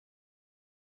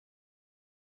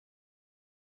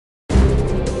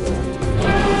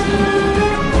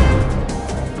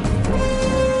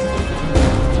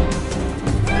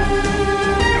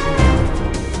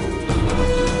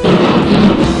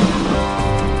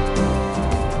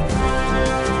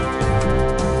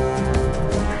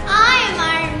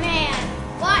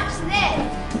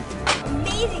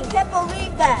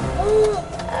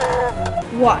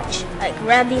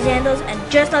grab these handles, and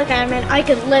just like Iron Man, I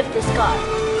can lift the sky.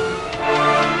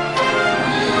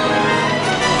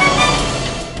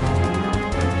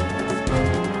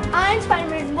 I'm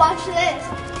Spider-Man. Watch this.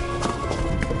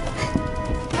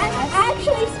 I'm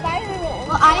actually Spider-Man.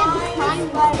 Well, I am the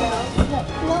Spider-Man.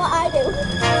 No, I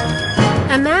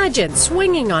do. Imagine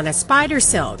swinging on a spider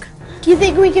silk. Do you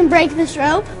think we can break this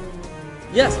rope?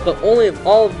 Yes, but only if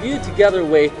all of you together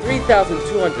weigh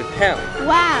 3,200 pounds.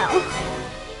 Wow.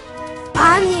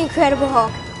 I'm the Incredible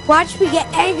Hulk. Watch me get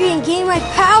angry and gain my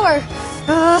power.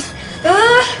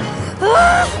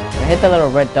 We hit the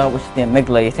little red dot, which is the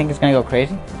amygdala. You think it's gonna go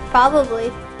crazy?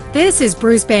 Probably. This is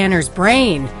Bruce Banner's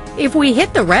brain. If we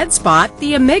hit the red spot,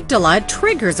 the amygdala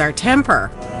triggers our temper.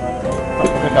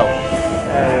 Look at him go.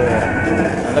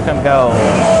 Look at him go.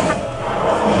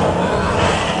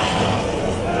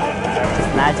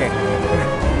 It's magic.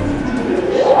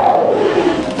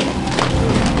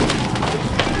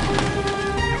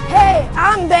 Hey,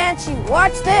 I'm Banshee.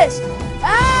 Watch this.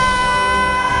 Ah!